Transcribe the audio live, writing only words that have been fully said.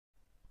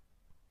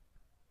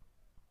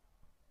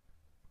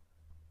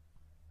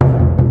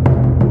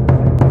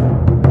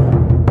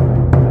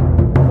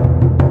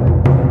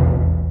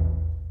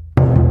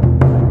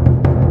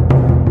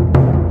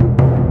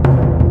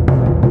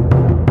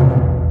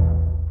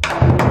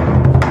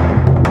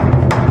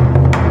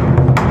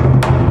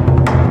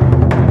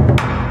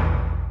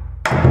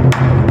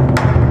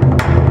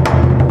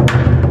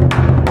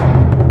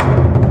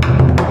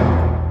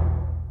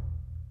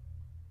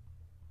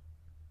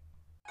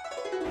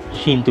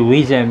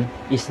Shintoism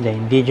is the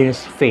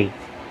indigenous faith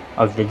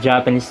of the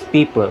Japanese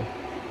people.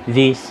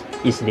 This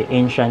is the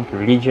ancient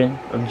religion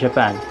of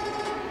Japan.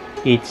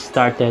 It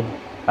started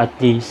at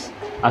least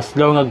as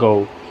long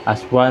ago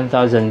as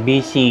 1000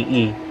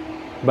 BCE,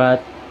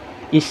 but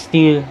is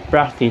still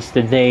practiced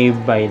today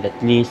by at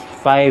least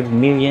 5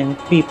 million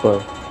people.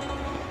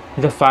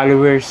 The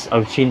followers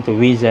of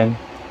Shintoism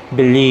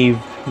believe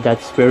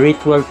that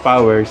spiritual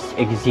powers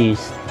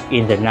exist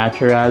in the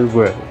natural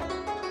world.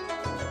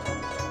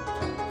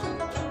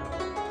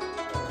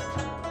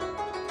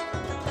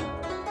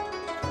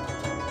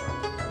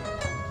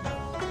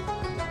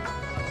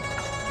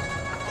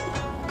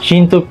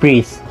 Shinto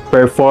priests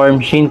perform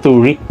Shinto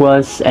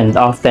rituals and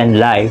often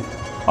live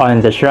on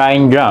the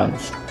shrine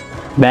grounds.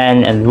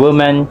 Men and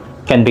women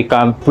can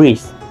become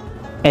priests,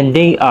 and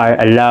they are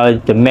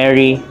allowed to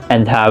marry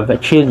and have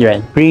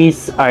children.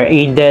 Priests are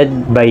aided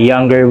by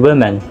younger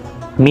women,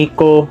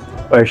 miko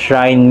or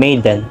shrine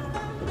maiden.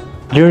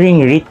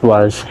 During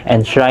rituals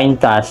and shrine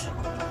tasks,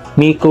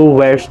 miko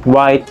wears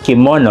white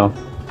kimono,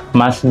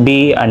 must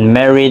be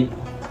unmarried,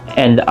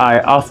 and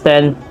are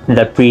often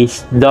the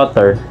priest's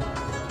daughter.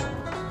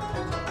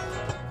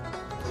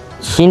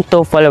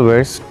 Shinto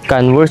followers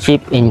can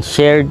worship in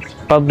shared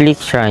public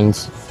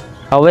shrines.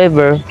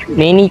 However,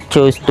 many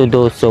choose to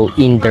do so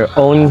in their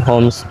own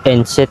homes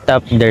and set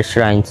up their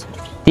shrines.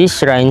 These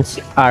shrines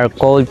are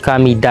called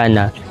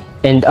kamidana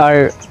and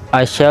are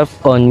a shelf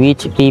on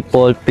which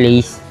people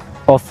place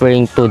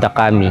offering to the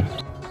kami.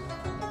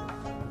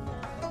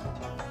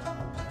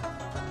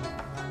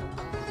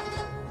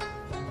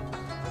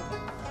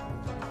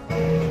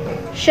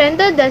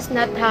 Shinto does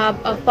not have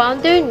a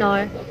founder,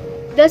 nor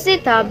does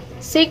it have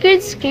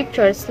sacred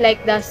scriptures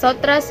like the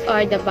sutras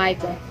or the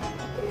Bible.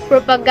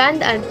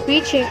 Propaganda and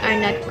preaching are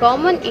not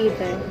common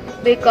either,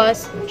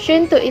 because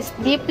Shinto is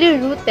deeply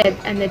rooted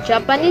in the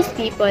Japanese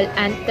people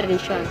and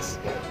traditions.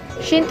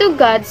 Shinto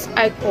gods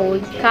are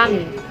called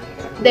kami.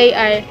 They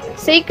are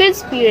sacred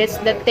spirits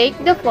that take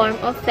the form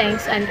of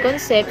things and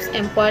concepts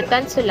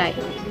important to life,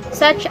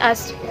 such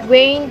as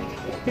wind,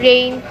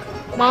 rain,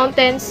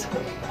 mountains,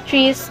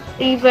 trees,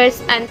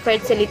 rivers, and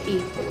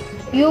fertility.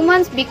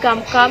 Humans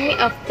become kami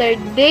after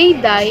they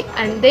die,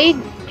 and they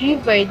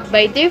revered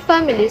by their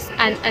families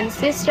and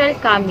ancestral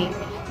kami.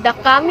 The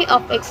kami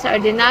of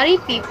extraordinary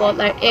people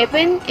are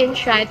even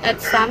enshrined at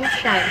some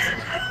shrines.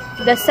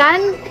 The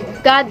sun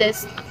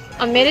goddess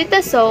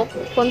Ameritaso,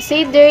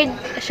 considered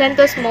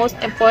Shinto's most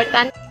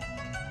important.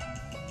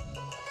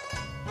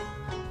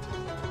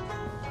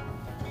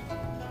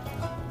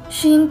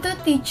 Shinto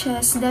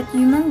teaches that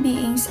human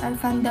beings are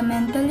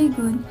fundamentally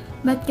good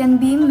but can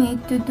be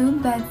made to do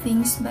bad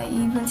things by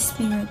evil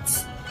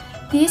spirits.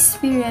 These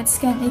spirits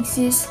can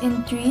exist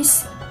in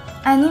trees,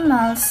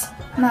 animals,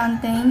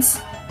 mountains,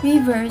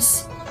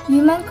 rivers,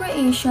 human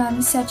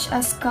creation such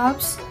as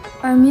cups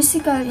or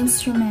musical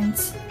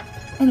instruments,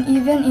 and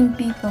even in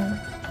people.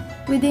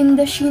 Within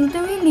the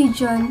Shinto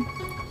religion,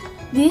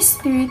 these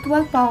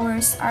spiritual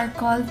powers are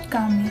called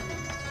kami.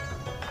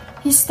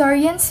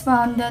 Historians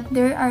found that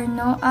there are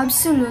no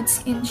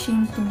absolutes in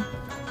Shinto,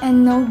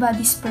 and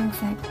nobody's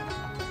perfect.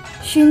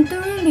 Shinto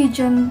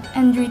religion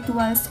and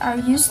rituals are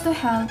used to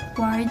help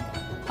ward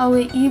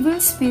away evil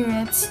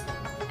spirits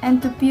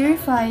and to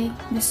purify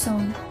the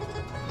soul.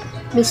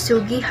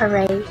 Misugi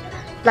Harai.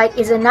 Like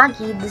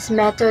Izanagi, this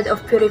method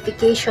of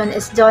purification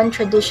is done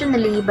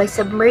traditionally by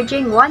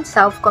submerging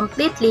oneself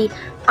completely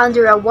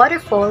under a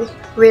waterfall,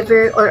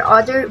 river, or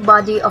other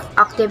body of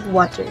active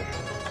water.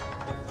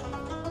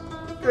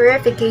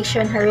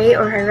 Purification Harai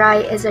or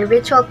Harai is a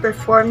ritual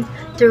performed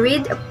to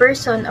rid a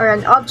person or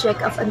an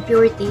object of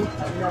impurity.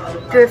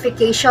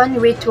 Purification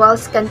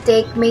rituals can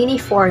take many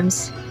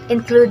forms,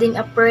 including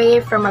a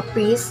prayer from a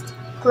priest,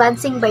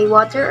 cleansing by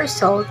water or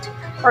salt,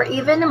 or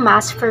even a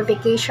mass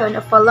purification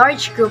of a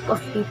large group of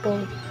people.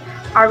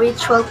 A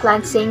ritual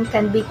cleansing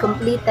can be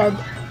completed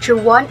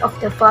through one of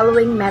the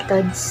following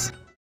methods.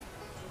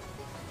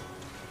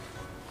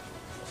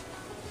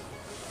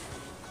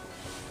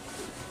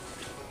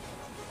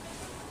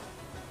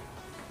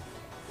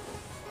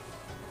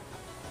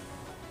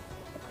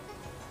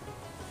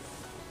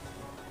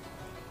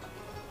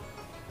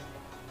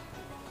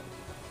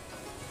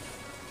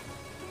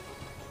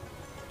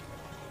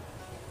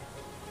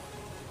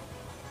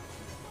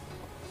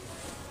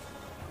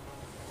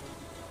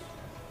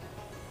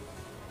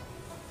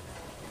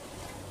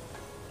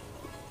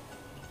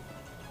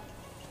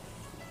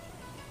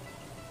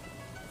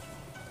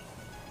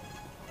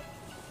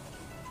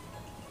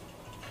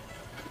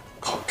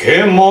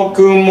けま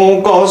く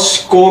も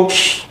賢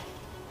き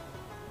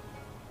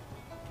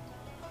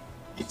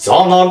い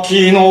ざな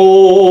き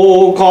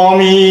の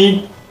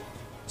神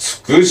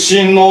つく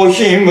しの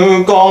ひ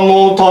むか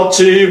の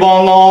立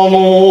花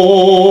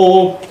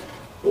の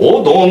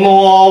おどの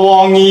あ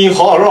わぎ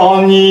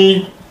腹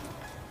に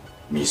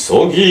み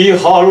そぎ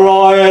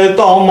払え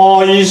た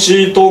まい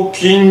しと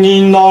き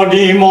にな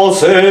りま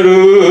せ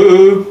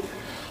る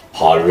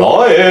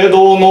払え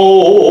ど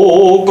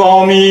の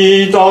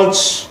神た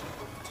ち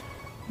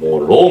も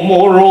ろ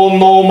もろ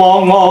のま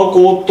が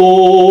こ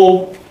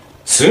と、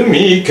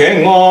罪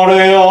汚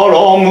れあ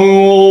らむ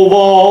お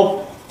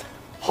ば、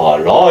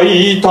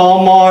払いた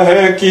ま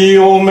へ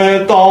清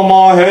めた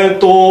まへ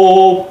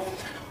と、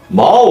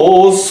ま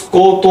おす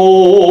こ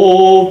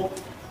と、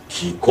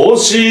きこ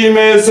し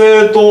め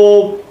せ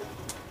と、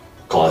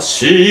か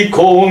し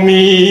こ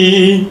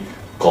み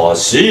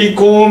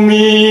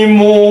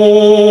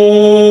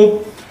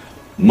も、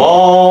ま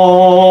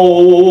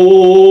お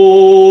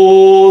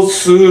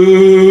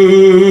す。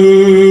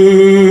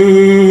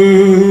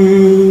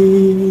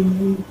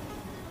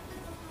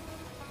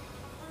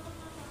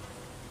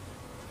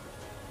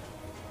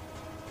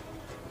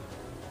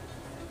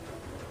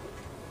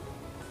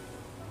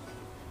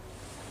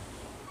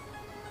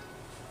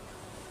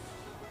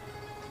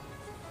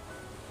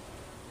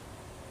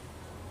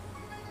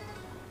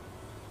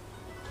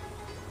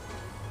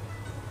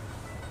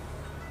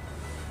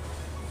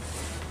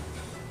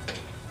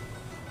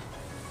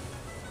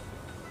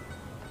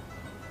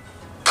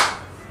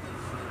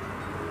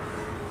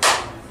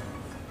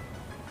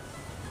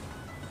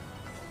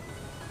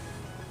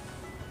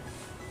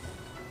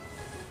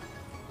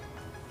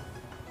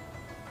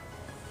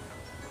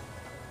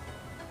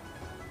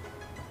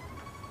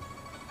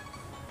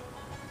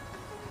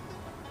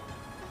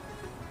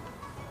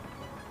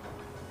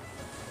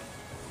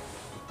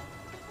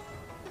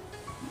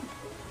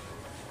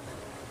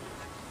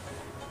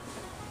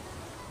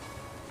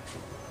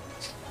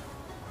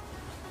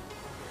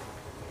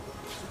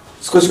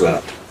少し良くな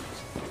った。